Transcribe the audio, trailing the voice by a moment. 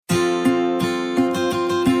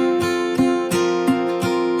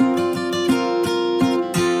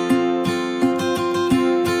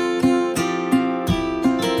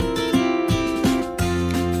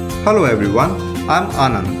Hello everyone, I'm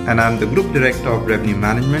Anand and I'm the Group Director of Revenue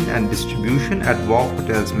Management and Distribution at Wharf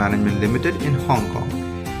Hotels Management Limited in Hong Kong.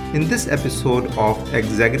 In this episode of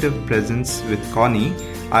Executive Presence with Connie,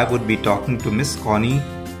 I would be talking to Miss Connie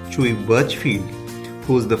Chui Birchfield,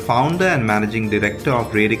 who is the founder and managing director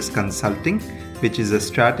of Radix Consulting, which is a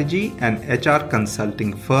strategy and HR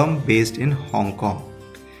consulting firm based in Hong Kong.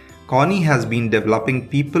 Connie has been developing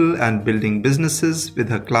people and building businesses with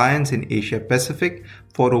her clients in Asia Pacific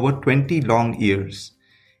for over 20 long years.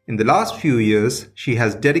 In the last few years, she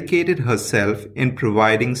has dedicated herself in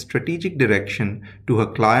providing strategic direction to her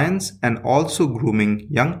clients and also grooming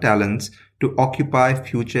young talents to occupy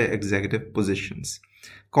future executive positions.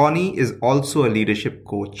 Connie is also a leadership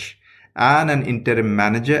coach and an interim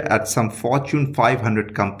manager at some Fortune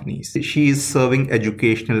 500 companies. She is serving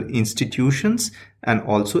educational institutions and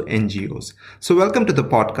also NGOs. So welcome to the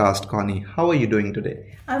podcast, Connie. How are you doing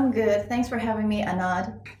today? I'm good. Thanks for having me,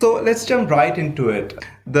 Anand. So let's jump right into it.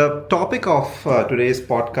 The topic of today's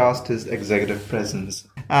podcast is executive presence.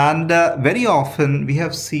 And very often we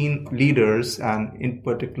have seen leaders, and in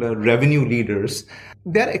particular revenue leaders,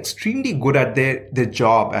 they're extremely good at their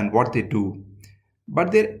job and what they do.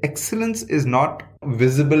 But their excellence is not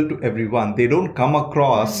visible to everyone. They don't come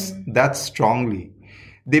across that strongly.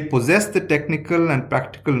 They possess the technical and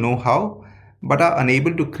practical know-how, but are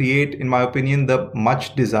unable to create, in my opinion, the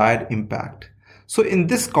much desired impact. So in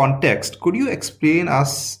this context, could you explain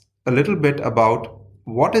us a little bit about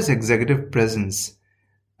what is executive presence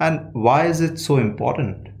and why is it so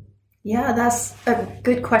important? Yeah, that's a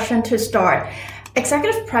good question to start.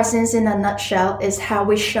 Executive presence in a nutshell is how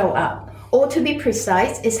we show up. Or to be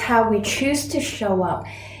precise, is how we choose to show up.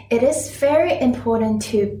 It is very important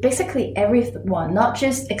to basically everyone, not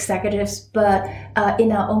just executives, but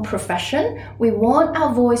in our own profession. We want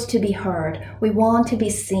our voice to be heard. We want to be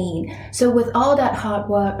seen. So with all that hard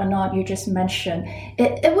work, Anand, you just mentioned,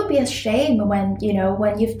 it would be a shame when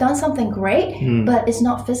you've done something great, but it's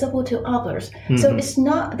not visible to others. So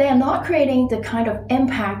they are not creating the kind of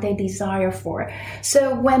impact they desire for.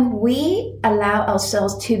 So when we allow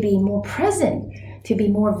ourselves to be more present, to be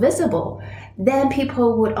more visible, then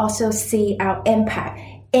people would also see our impact.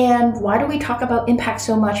 And why do we talk about impact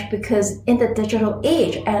so much? Because in the digital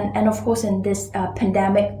age, and of course in this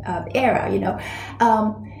pandemic era,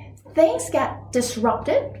 things get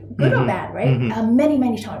disrupted, good or bad, right? Many,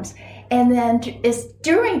 many times. And then it's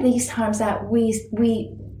during these times that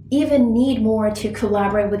we even need more to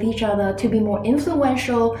collaborate with each other, to be more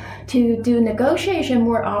influential, to do negotiation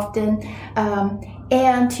more often,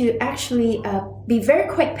 and to actually be very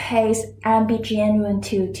quick paced and be genuine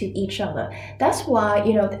to each other. That's why,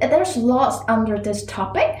 there's lots under this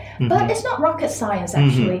topic, but it's not rocket science,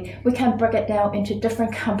 actually. We can break it down into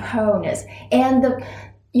different components. And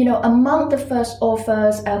among the first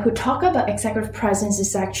authors who talk about executive presence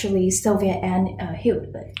is actually Sylvia Ann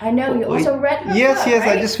Hewitt. I know you also read her book, Yes,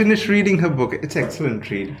 right? I just finished reading her book. It's an excellent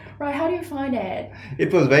read. Right, how do you find it?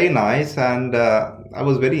 It was very nice, and I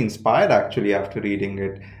was very inspired actually after reading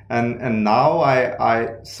it. And now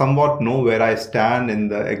I somewhat know where I stand in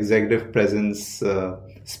the executive presence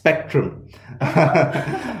spectrum.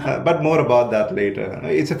 But more about that later.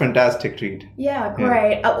 It's a fantastic read. Yeah,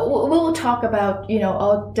 great. Yeah. We'll talk about,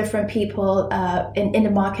 all different people in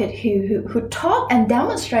the market who talk and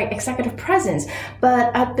demonstrate executive presence.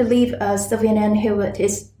 But I believe Sylvia Ann Hewitt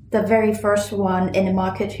is the very first one in the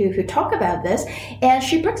market who talk about this. And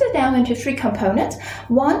she breaks it down into three components.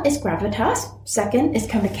 One is gravitas, second is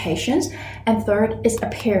communications, and third is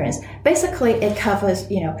appearance. Basically, it covers,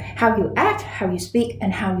 how you act, how you speak,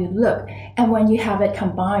 and how you look. And when you have it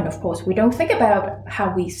combined, of course, we don't think about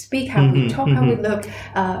how we speak, how we talk, how we look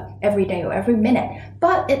every day or every minute.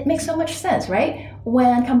 But it makes so much sense, right?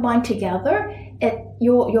 When combined together,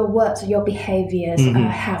 your words, your behaviors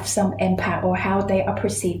have some impact, or how they are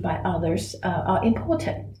perceived by others are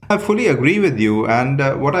important. I fully agree with you. And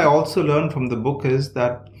what I also learned from the book is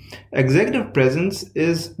that executive presence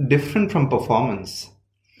is different from performance.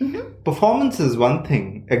 Performance is one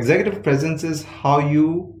thing. Executive presence is how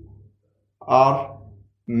you are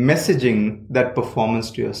messaging that performance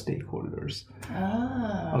to your stakeholders.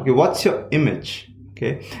 Okay, what's your image?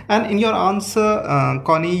 Okay. And in your answer,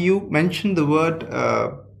 Connie, you mentioned the word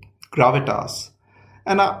gravitas.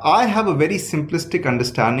 And I have a very simplistic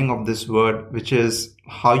understanding of this word, which is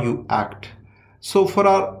how you act. So for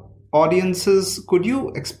our audiences, could you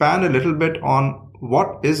expand a little bit on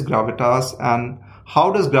what is gravitas and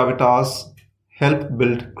how does gravitas help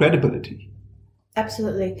build credibility?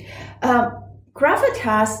 Absolutely.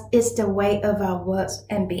 Gravitas is the way of our words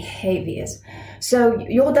and behaviors. So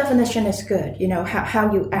your definition is good,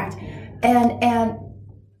 how you act. And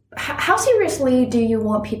how seriously do you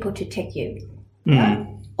want people to take you? Yeah?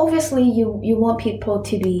 Obviously, you want people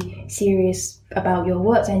to be serious about your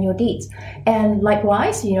words and your deeds. And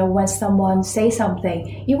likewise, when someone says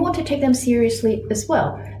something, you want to take them seriously as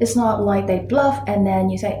well. It's not like they bluff and then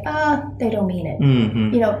you say, they don't mean it.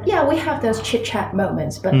 We have those chit-chat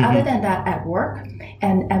moments, but other than that, at work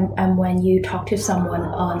and when you talk to someone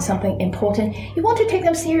on something important, you want to take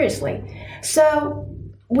them seriously. So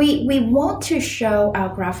we want to show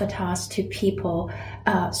our gravitas to people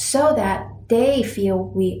so that they feel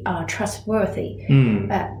we are trustworthy.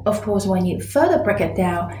 Of course, when you further break it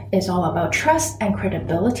down, it's all about trust and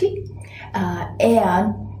credibility.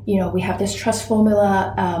 And we have this trust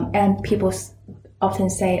formula, and people often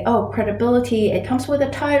say, credibility, it comes with a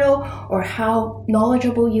title or how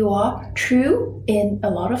knowledgeable you are. True in a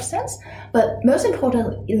lot of sense. But most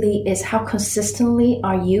importantly is how consistently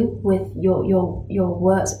are you with your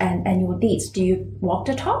words and your deeds. Do you walk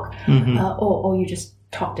the talk or you just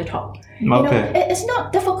talk the talk? Okay. It's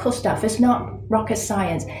not difficult stuff. It's not rocket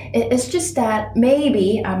science. It's just that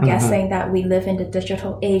maybe I'm guessing that we live in the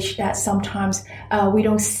digital age that sometimes we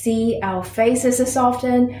don't see our faces as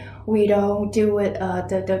often. We don't do it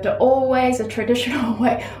the old ways, the traditional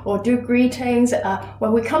way, or do greetings.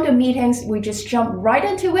 When we come to meetings, we just jump right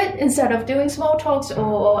into it instead of doing small talks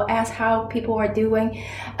or ask how people are doing.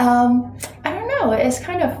 I don't know. It's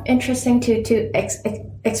kind of interesting to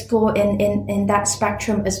explore in that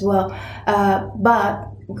spectrum as well. But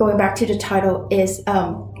going back to the title is,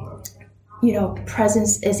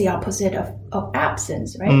 presence is the opposite of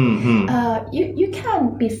absence, right? You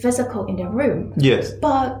can be physical in the room. Yes.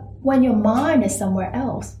 But when your mind is somewhere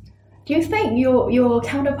else, do you think your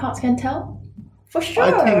counterparts can tell? For sure,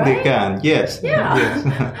 I think right? they can, yes. Yeah.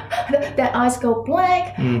 Yes. Their eyes go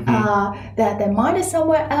blank, their mind is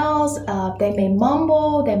somewhere else, they may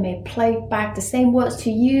mumble, they may play back the same words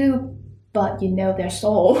to you, but their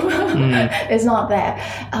soul is not there.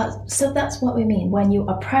 So that's what we mean. When you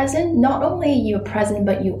are present, not only you're present,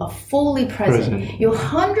 but you are fully present. You're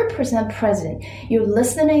 100% present. You're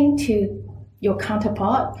listening to your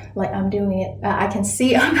counterpart, like I'm doing it. I can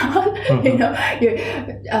see I'm not, and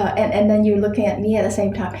then you're looking at me at the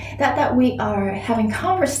same time. That we are having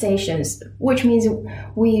conversations, which means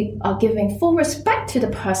we are giving full respect to the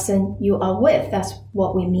person you are with. That's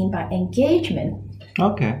what we mean by engagement.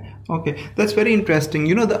 Okay. That's very interesting.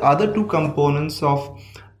 The other two components of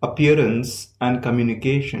appearance and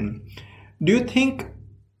communication, do you think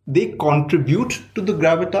they contribute to the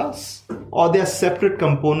gravitas or they are separate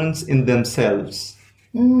components in themselves?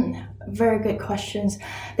 Very good questions.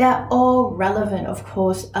 They're all relevant, of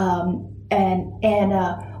course. And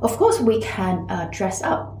of course we can dress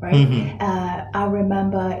up, right? I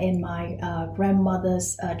remember in my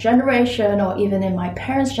grandmother's generation or even in my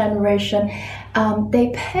parents' generation,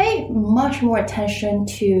 they pay much more attention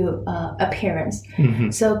to appearance.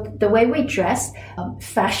 So the way we dress,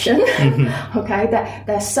 fashion, okay,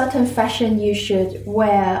 there's certain fashion you should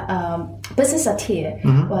wear, business attire,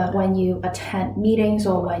 when you attend meetings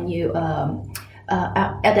or when you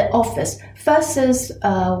at the office versus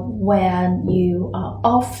when you are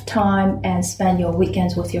off time and spend your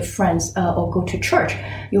weekends with your friends or go to church.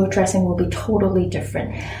 Your dressing will be totally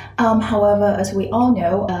different. However, as we all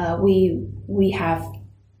know, we have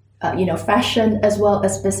fashion as well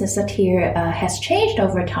as business attire has changed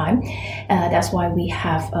over time. That's why we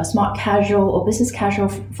have smart casual or business casual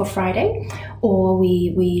for Friday, or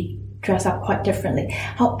we dress up quite differently.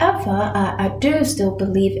 However, I do still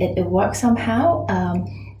believe it works somehow,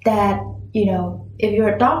 that, if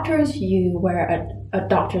you're a doctor, you wear a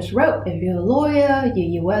doctor's robe. If you're a lawyer,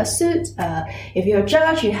 you wear a suit. If you're a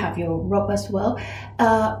judge, you have your robe as well.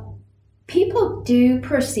 People do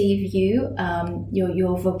perceive you,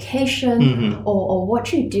 your vocation or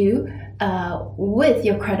what you do with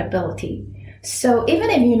your credibility. So even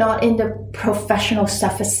if you're not in the professional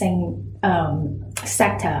surfacing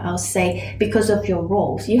sector, I'll say, because of your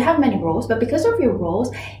roles, you have many roles, but because of your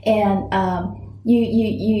roles, and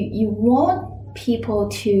you want people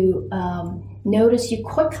to notice you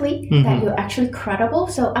quickly, that you're actually credible.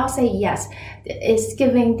 So I'll say yes, it's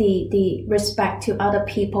giving the respect to other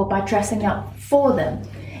people by dressing up for them.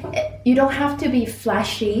 You don't have to be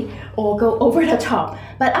flashy or go over the top,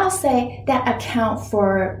 but I'll say that account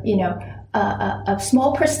for a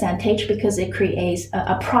small percentage because it creates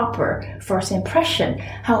a proper first impression.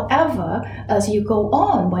 However, as you go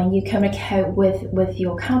on, when you communicate with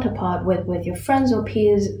your counterpart, with your friends or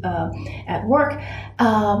peers at work,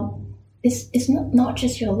 it's not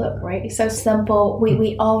just your look, right? It's so simple.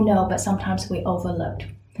 We all know, but sometimes we overlook.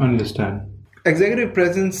 Understand. Executive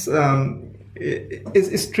presence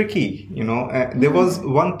is tricky. There was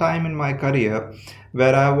one time in my career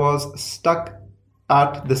where I was stuck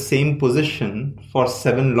at the same position for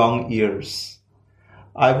 7 long years.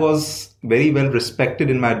 I was very well respected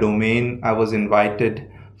in my domain. I was invited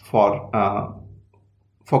for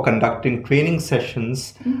conducting training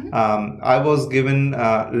sessions. I was given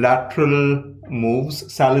lateral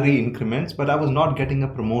moves, salary increments, but I was not getting a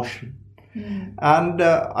promotion. And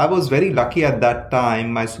I was very lucky at that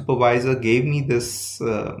time. My supervisor gave me this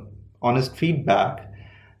honest feedback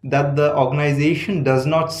that the organization does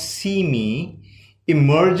not see me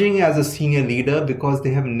emerging as a senior leader because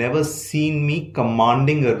they have never seen me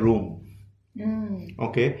commanding a room.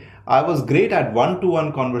 Okay, I was great at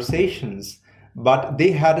one-to-one conversations, but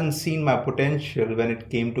they hadn't seen my potential when it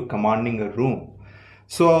came to commanding a room.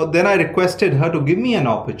 So then I requested her to give me an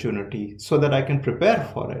opportunity so that I can prepare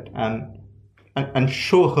for it and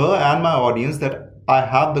show her and my audience that I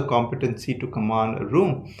have the competency to command a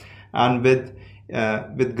room. And with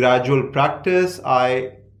gradual practice,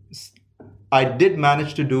 I did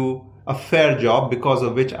manage to do a fair job, because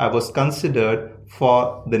of which I was considered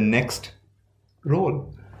for the next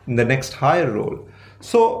role, the next higher role.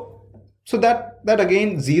 So that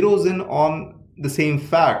again zeroes in on the same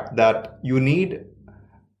fact that you need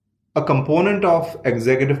a component of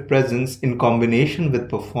executive presence in combination with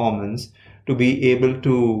performance to be able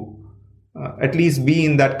to at least be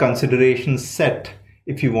in that consideration set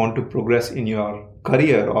if you want to progress in your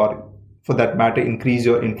career, or for that matter, increase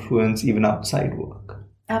your influence even outside work.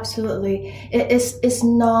 Absolutely. It's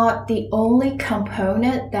not the only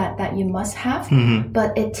component that you must have,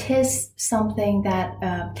 but it is something that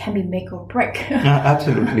can be make or break.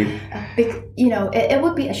 Absolutely. It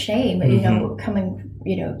would be a shame,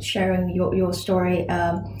 sharing your story,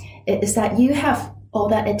 is that you have all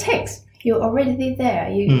that it takes. You're already there.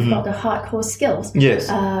 You've got the hardcore skills. Yes.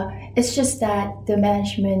 It's just that the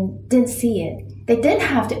management didn't see it. They didn't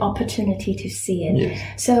have the opportunity to see it.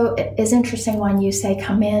 Yes. So it's interesting when you say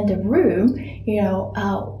command the room,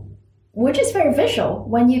 which is very visual.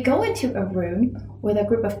 When you go into a room with a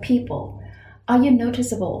group of people, are you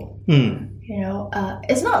noticeable?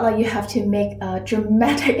 It's not like you have to make a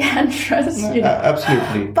dramatic entrance.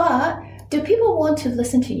 Absolutely. But do people want to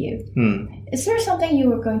listen to you? Is there something you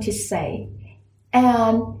were going to say?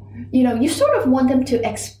 And, you sort of want them to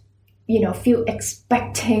feel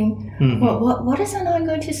expecting, what is it I'm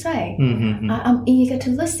going to say? I'm eager to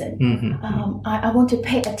listen. I want to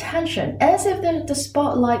pay attention, as if the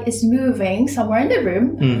spotlight is moving somewhere in the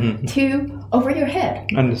room to over your head.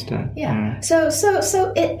 Understand. Yeah. So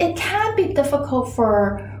it can be difficult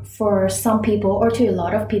for some people, or to a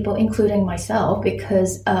lot of people, including myself,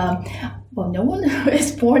 because no one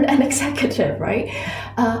is born an executive, right?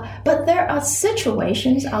 But there are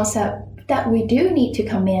situations outside that we do need to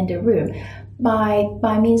command the room.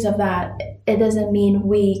 By means of that, it doesn't mean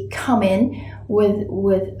we come in with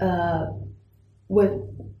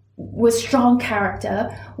strong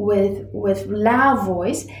character, with loud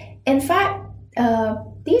voice. In fact,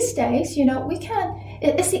 these days, we can.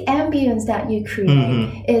 It's the ambience that you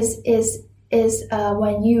create. Is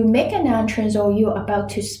when you make an entrance or you're about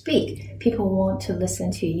to speak, people want to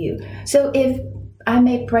listen to you. So if I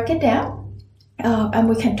may break it down. And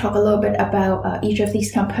we can talk a little bit about each of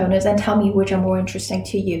these components and tell me which are more interesting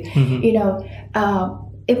to you.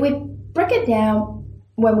 If we break it down,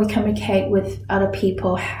 when we communicate with other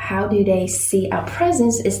people, how do they see our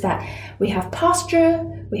presence? Is that we have posture,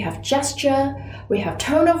 we have gesture, we have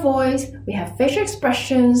tone of voice, we have facial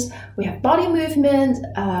expressions, we have body movement,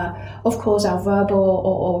 of course our verbal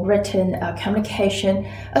or written communication,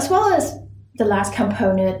 as well as the last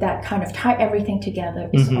component that kind of tie everything together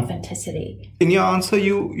is authenticity. In your answer,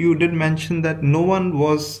 you did mention that no one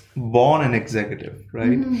was born an executive,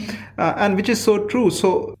 right? And which is so true.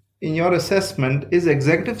 So in your assessment, is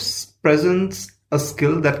executive presence a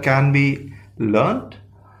skill that can be learned?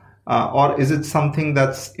 Or is it something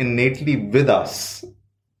that's innately with us?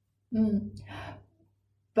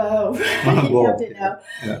 Both. You have to know.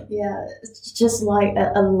 Yeah, it's just like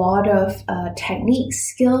a lot of techniques,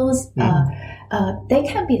 skills, they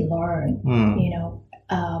can be learned,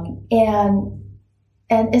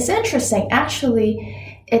 and it's interesting.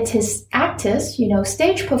 Actually, it is actors,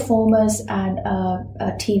 stage performers and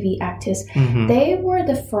TV actors. They were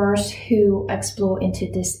the first who explore into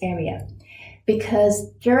this area, because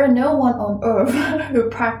there are no one on earth who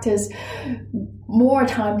practice more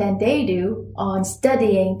time than they do on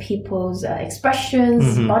studying people's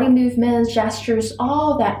expressions, body movements, gestures,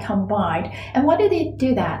 all that combined. And why do they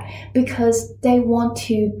do that? Because they want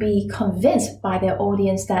to be convinced by their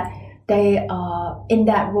audience that they are in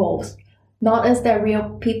that role, not as their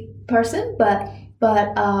real person, but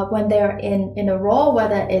when they're in a role,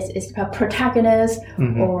 whether it's a protagonist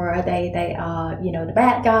or they are the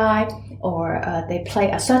bad guy, or they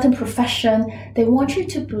play a certain profession, they want you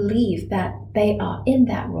to believe that they are in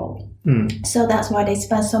that role. So that's why they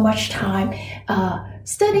spend so much time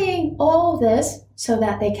studying all this so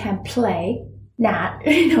that they can play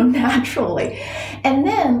naturally. And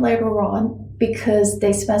then later on, because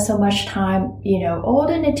they spend so much time, all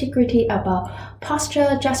the nitty-gritty about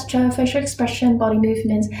posture, gesture, facial expression, body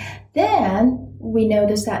movements, then we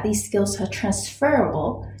notice that these skills are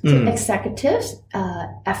transferable to executives.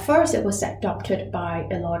 At first, it was adopted by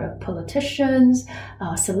a lot of politicians,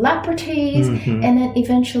 celebrities, and then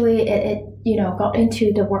eventually it got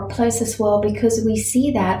into the workplace as well, because we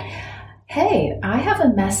see that, hey, I have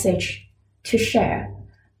a message to share,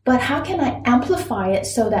 but how can I amplify it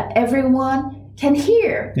so that everyone can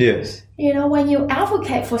hear? Yes. When you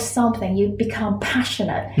advocate for something, you become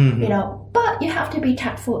passionate, but you have to be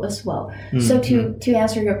tactful as well. So to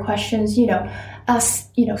answer your questions,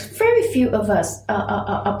 very few of us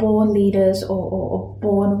are born leaders or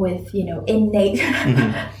born with, innate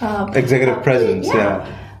executive presence.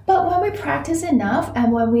 Yeah. But when we practice enough,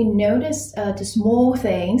 and when we notice the small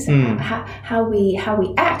things, how we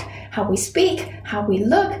act, how we speak, how we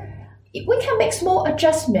look, we can make small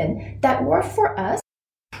adjustments that work for us.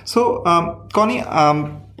 So, Connie,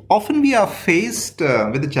 often we are faced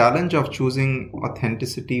with the challenge of choosing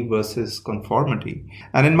authenticity versus conformity.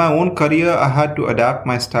 And in my own career, I had to adapt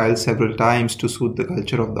my style several times to suit the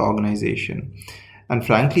culture of the organization. And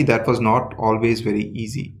frankly, that was not always very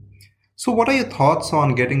easy. So what are your thoughts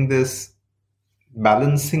on getting this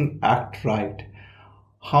balancing act right?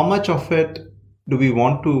 How much of it do we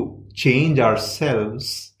want to change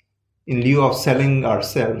ourselves in lieu of selling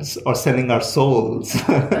ourselves or selling our souls?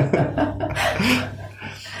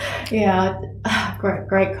 Yeah,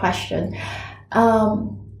 great question.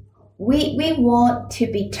 We want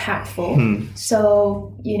to be tactful.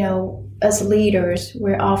 So, as leaders,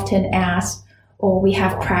 we're often asked, or we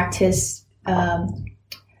have practiced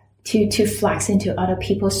to flex into other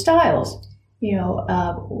people's styles.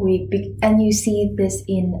 And you see this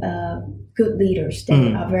in good leaders.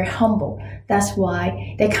 They are very humble. That's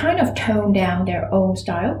why they kind of tone down their own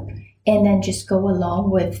style and then just go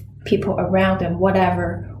along with people around them,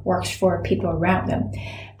 whatever works for people around them.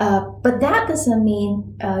 But that doesn't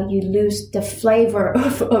mean you lose the flavor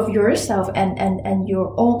of yourself and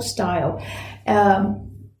your own style.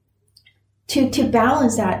 To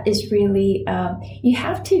balance that is really, you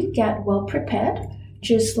have to get well prepared.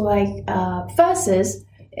 Just like versus,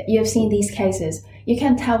 you've seen these cases. You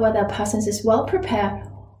can tell whether a person is well prepared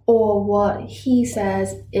or what he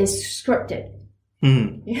says is scripted.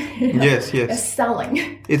 Yes.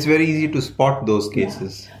 Selling. It's very easy to spot those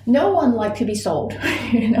cases. Yeah. No one likes to be sold,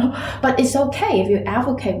 but it's okay if you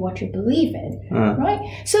advocate what you believe in, right?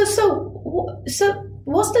 So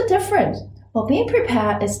what's the difference? Well, being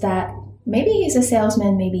prepared is that maybe he's a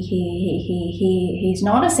salesman, maybe he's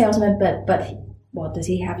not a salesman, but does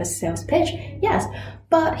he have a sales pitch? Yes,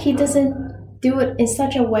 but he doesn't do it in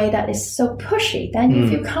such a way that is so pushy. Then you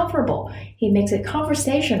feel comfortable. He makes it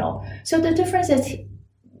conversational. So the difference is,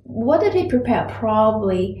 what did he prepare?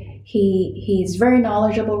 Probably he's very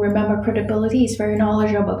knowledgeable. Remember, credibility. He's very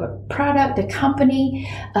knowledgeable about the product, the company,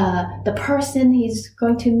 the person he's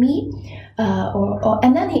going to meet,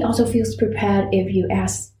 and then he also feels prepared if you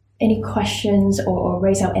ask any questions or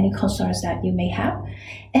raise out any concerns that you may have.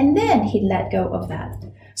 And then he let go of that.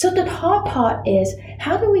 So the hard part is,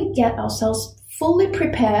 how do we get ourselves fully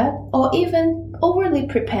prepared or even overly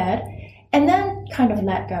prepared and then kind of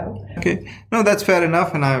let go? Okay. No, that's fair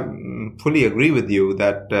enough. And I fully agree with you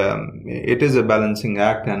that it is a balancing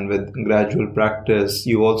act. And with gradual practice,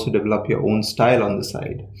 you also develop your own style on the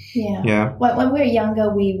side. Yeah. When we're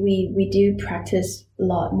younger, we do practice a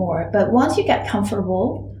lot more. But once you get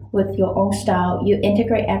comfortable with your own style, you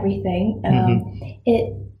integrate everything.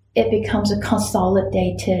 It becomes a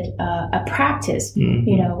consolidated a practice.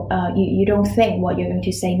 You don't think what you're going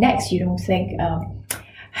to say next. You don't think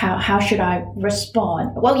how should I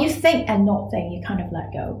respond. Well, you think and not think. You kind of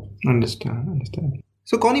let go. Understand.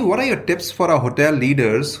 So, Connie, what are your tips for our hotel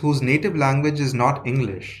leaders whose native language is not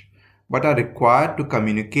English, but are required to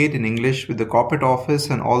communicate in English with the corporate office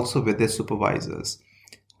and also with their supervisors?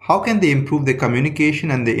 How can they improve their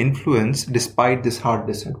communication and their influence despite this hard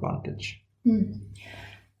disadvantage?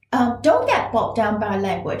 Don't get bogged down by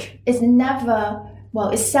language. It's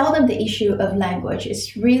seldom the issue of language.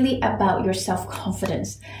 It's really about your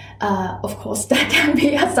self-confidence. Of course, that can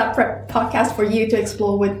be a separate podcast for you to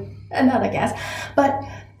explore with another guest. But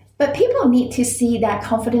But people need to see that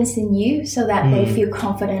confidence in you so that they feel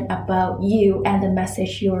confident about you and the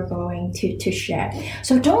message you're going to share.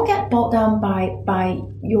 So don't get bogged down by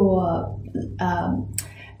your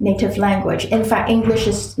native language. In fact, English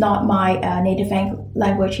is not my native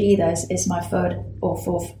language either. It's my third or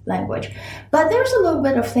fourth language. But there's a little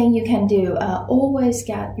bit of thing you can do. Always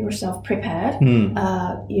get yourself prepared.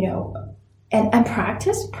 And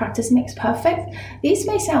practice. Practice makes perfect. These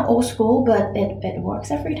may sound old school, but it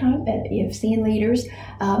works every time. You've seen leaders,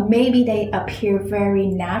 maybe they appear very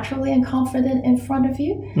naturally and confident in front of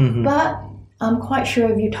you, but I'm quite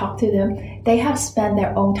sure if you talk to them, they have spent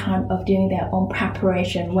their own time of doing their own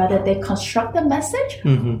preparation, whether they construct the message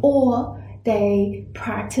or they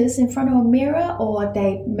practice in front of a mirror, or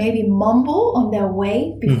they maybe mumble on their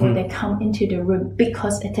way before they come into the room,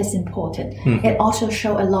 because it is important. It also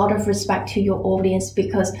shows a lot of respect to your audience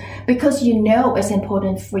because you know it's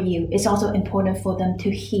important for you. It's also important for them to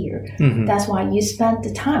hear. That's why you spend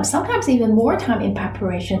the time, sometimes even more time in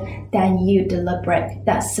preparation than you deliberate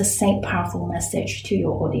that succinct, powerful message to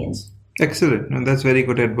your audience. Excellent. And that's very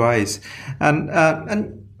good advice. And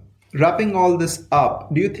wrapping all this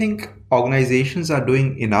up, do you think organizations are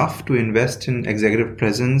doing enough to invest in executive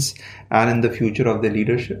presence and in the future of their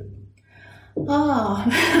leadership?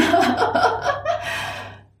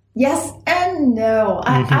 Yes and no.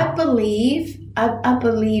 I believe,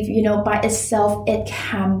 by itself, it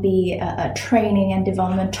can be a training and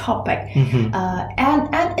development topic. And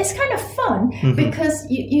it's kind of fun because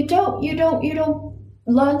you don't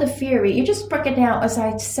learn the theory. You just break it down. As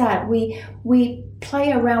I said, we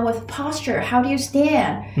play around with posture. How do you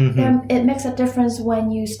stand? It makes a difference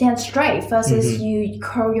when you stand straight versus you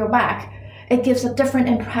curl your back. It gives a different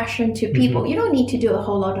impression to people. You don't need to do a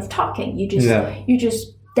whole lot of talking. You just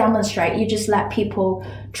demonstrate. You just let people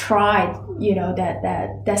try,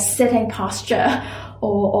 that sitting posture,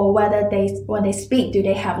 or whether when they speak, do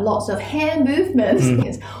they have lots of hand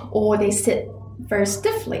movements, or they sit very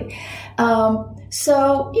stiffly.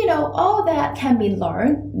 So, all that can be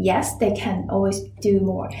learned. Yes, they can always do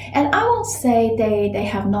more. And I won't say they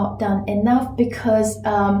have not done enough, because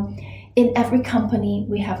in every company,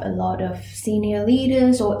 we have a lot of senior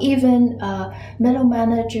leaders or even middle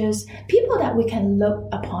managers, people that we can look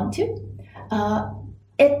upon to.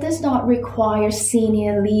 It does not require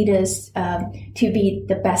senior leaders to be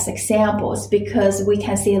the best examples, because we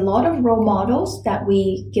can see a lot of role models that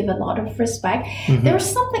we give a lot of respect. There's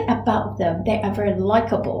something about them. They are very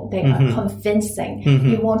likable. They are convincing.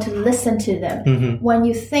 You want to listen to them. When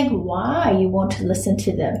you think why you want to listen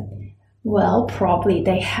to them, well, probably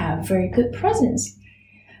they have very good presence.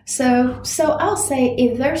 So I'll say,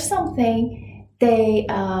 if there's something they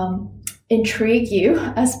intrigue you,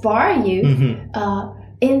 inspire you,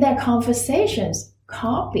 in their conversations,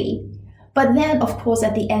 copy. But then, of course,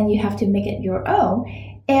 at the end, you have to make it your own.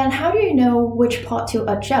 And how do you know which part to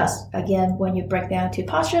adjust? Again, when you break down to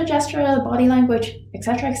posture, gesture, body language,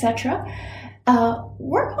 etc.,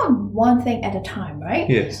 work on one thing at a time, right?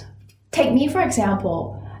 Yes. Take me, for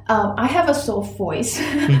example. I have a soft voice,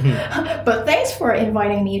 but thanks for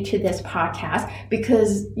inviting me to this podcast,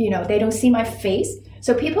 because, they don't see my face.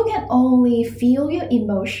 So people can only feel your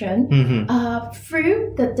emotion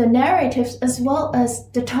through the narratives, as well as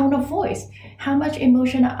the tone of voice. How much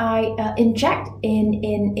emotion I inject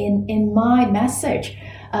in my message.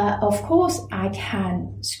 Of course, I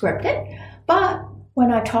can script it, but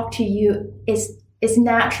when I talk to you, it's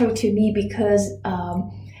natural to me, because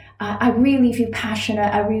I really feel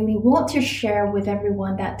passionate. I really want to share with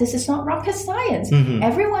everyone that this is not rocket science.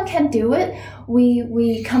 Everyone can do it.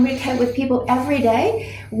 We communicate with people every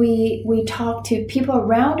day. We talk to people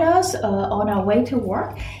around us on our way to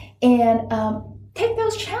work, and take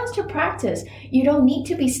those chances to practice. You don't need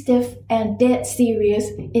to be stiff and dead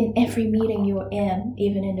serious in every meeting you're in,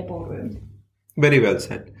 even in the boardroom. Very well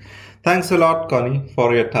said. Thanks a lot, Connie,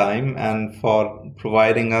 for your time and for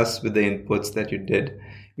providing us with the inputs that you did.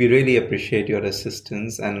 We really appreciate your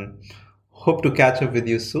assistance and hope to catch up with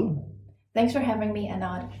you soon. Thanks for having me,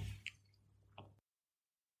 Anand.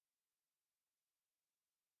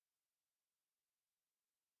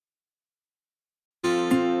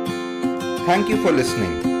 Thank you for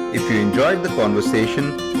listening. If you enjoyed the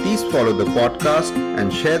conversation, please follow the podcast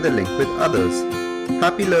and share the link with others.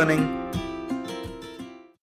 Happy learning!